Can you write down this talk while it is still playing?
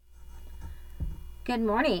Good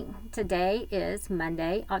morning. Today is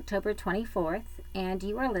Monday, October 24th, and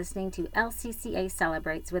you are listening to LCCA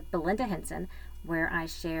Celebrates with Belinda Henson, where I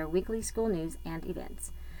share weekly school news and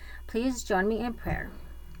events. Please join me in prayer.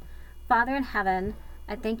 Father in heaven,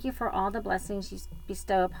 I thank you for all the blessings you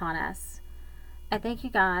bestow upon us. I thank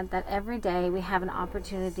you, God, that every day we have an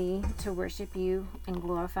opportunity to worship you and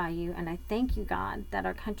glorify you, and I thank you, God, that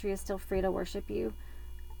our country is still free to worship you.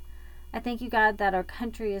 I thank you, God, that our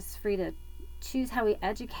country is free to choose how we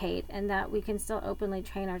educate and that we can still openly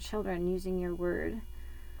train our children using your word.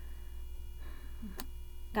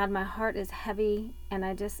 God, my heart is heavy, and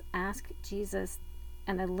I just ask Jesus,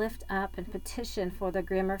 and I lift up and petition for the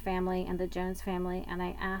Grimmer family and the Jones family, and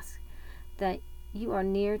I ask that you are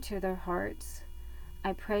near to their hearts.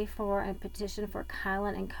 I pray for and petition for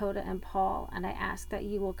Kylan and Coda and Paul, and I ask that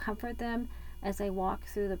you will comfort them as they walk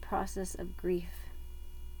through the process of grief.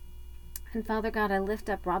 And Father God, I lift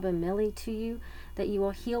up Robin Millie to you, that you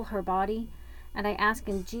will heal her body. And I ask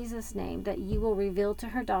in Jesus' name that you will reveal to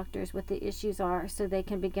her doctors what the issues are so they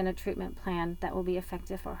can begin a treatment plan that will be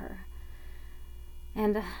effective for her.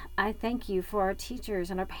 And I thank you for our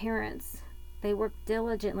teachers and our parents. They work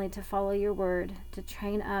diligently to follow your word, to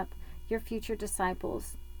train up your future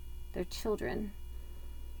disciples, their children.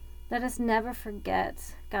 Let us never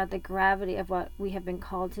forget, God, the gravity of what we have been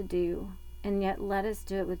called to do. And yet let us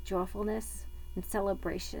do it with joyfulness and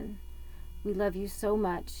celebration. We love you so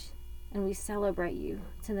much, and we celebrate you.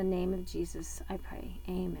 It's in the name of Jesus I pray.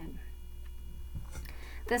 Amen.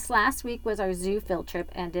 This last week was our zoo field trip,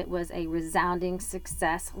 and it was a resounding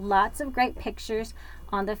success. Lots of great pictures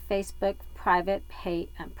on the Facebook private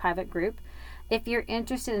group. If you're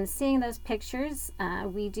interested in seeing those pictures,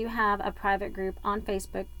 we do have a private group on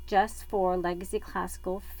Facebook just for Legacy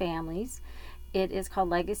Classical families. It is called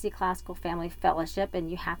Legacy Classical Family Fellowship, and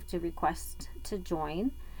you have to request to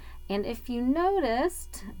join. And if you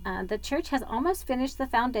noticed, the church has almost finished the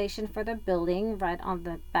foundation for the building right on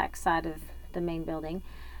the back side of the main building,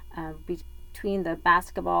 between the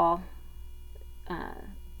basketball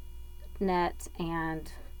net and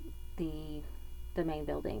the main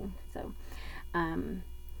building. So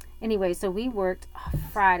anyway, so we worked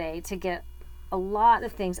Friday to get a lot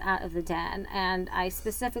of things out of the den, and I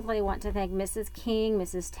specifically want to thank Mrs. King,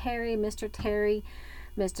 Mrs. Terry, Mr. Terry,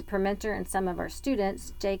 Mr. Permenter, and some of our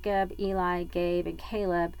students, Jacob, Eli, Gabe, and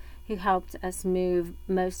Caleb, who helped us move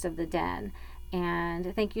most of the den.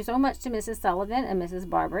 And thank you so much to Mrs. Sullivan and Mrs.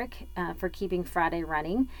 Barbrick for keeping Friday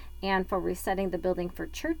running and for resetting the building for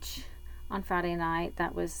church on Friday night.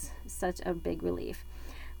 That was such a big relief.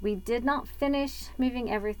 We did not finish moving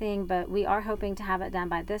everything, but we are hoping to have it done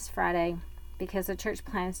by this Friday, because the church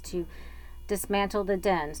plans to dismantle the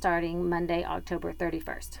den starting Monday, October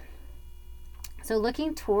 31st. So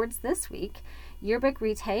looking towards this week, yearbook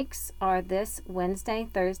retakes are this Wednesday,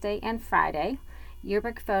 Thursday, and Friday.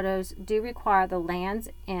 Yearbook photos do require the Lands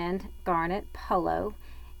End Garnet Polo.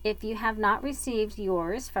 If you have not received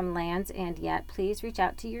yours from Lands End yet, please reach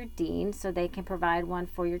out to your dean so they can provide one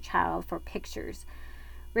for your child for pictures.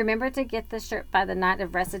 Remember to get the shirt by the night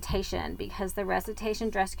of recitation, because the recitation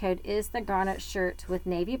dress code is the garnet shirt with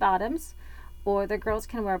navy bottoms, or the girls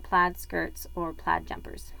can wear plaid skirts or plaid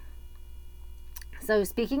jumpers. So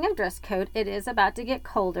speaking of dress code, it is about to get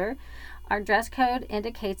colder. Our dress code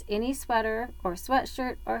indicates any sweater or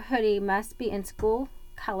sweatshirt or hoodie must be in school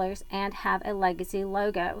colors and have a Legacy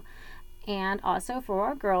logo. And also for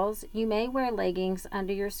our girls, you may wear leggings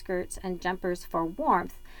under your skirts and jumpers for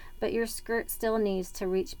warmth, but your skirt still needs to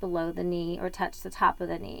reach below the knee or touch the top of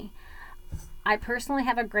the knee. I personally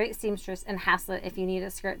have a great seamstress in Haslett if you need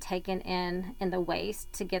a skirt taken in the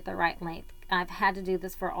waist to get the right length. I've had to do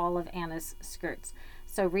this for all of Anna's skirts.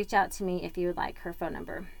 So reach out to me if you would like her phone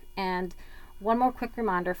number. And one more quick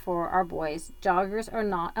reminder for our boys. Joggers are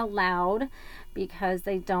not allowed because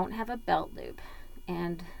they don't have a belt loop.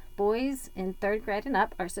 And boys in 3rd grade and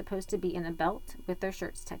up are supposed to be in a belt with their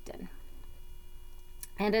shirts tucked in.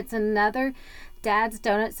 And it's another Dad's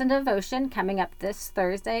Donuts and Devotion coming up this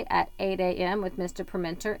Thursday at 8 a.m. with Mr.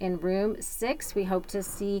 Permenter in room 6. We hope to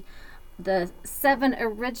see the 7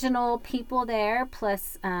 original people there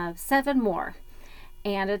plus 7 more.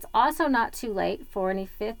 And it's also not too late for any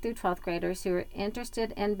 5th through 12th graders who are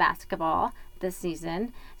interested in basketball this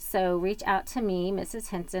season. So reach out to me, Mrs.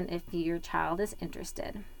 Henson, if your child is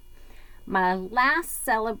interested. My last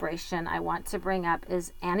celebration I want to bring up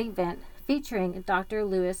is an event featuring Dr.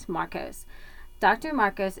 Louis Marcos. Dr.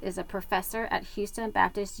 Marcos is a professor at Houston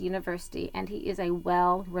Baptist University, and he is a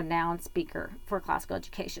well-renowned speaker for classical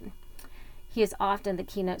education. He is often the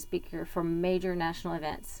keynote speaker for major national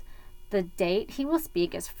events. The date he will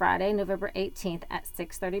speak is Friday, November 18th at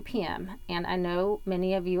 6:30 p.m. And I know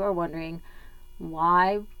many of you are wondering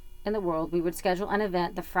why in the world we would schedule an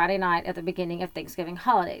event the Friday night at the beginning of Thanksgiving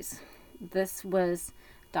holidays. This was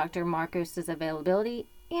Dr. Marcos's availability,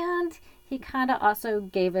 and he kind of also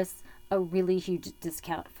gave us a really huge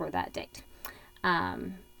discount for that date.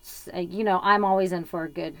 I'm always in for a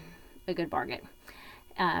good bargain.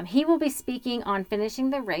 He will be speaking on finishing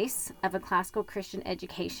the race of a classical Christian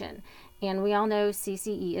education. And we all know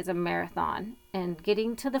CCE is a marathon. And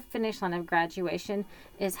getting to the finish line of graduation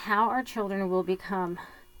is how our children will become,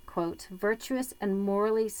 quote, virtuous and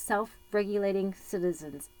morally self-regulating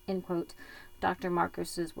citizens, end quote, Dr.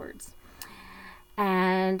 Marcos's words.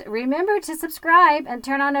 And remember to subscribe and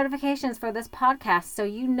turn on notifications for this podcast so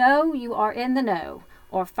you know you are in the know.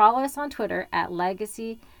 Or follow us on Twitter at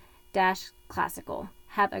legacy-classical.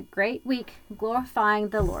 Have a great week glorifying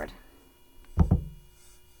the Lord.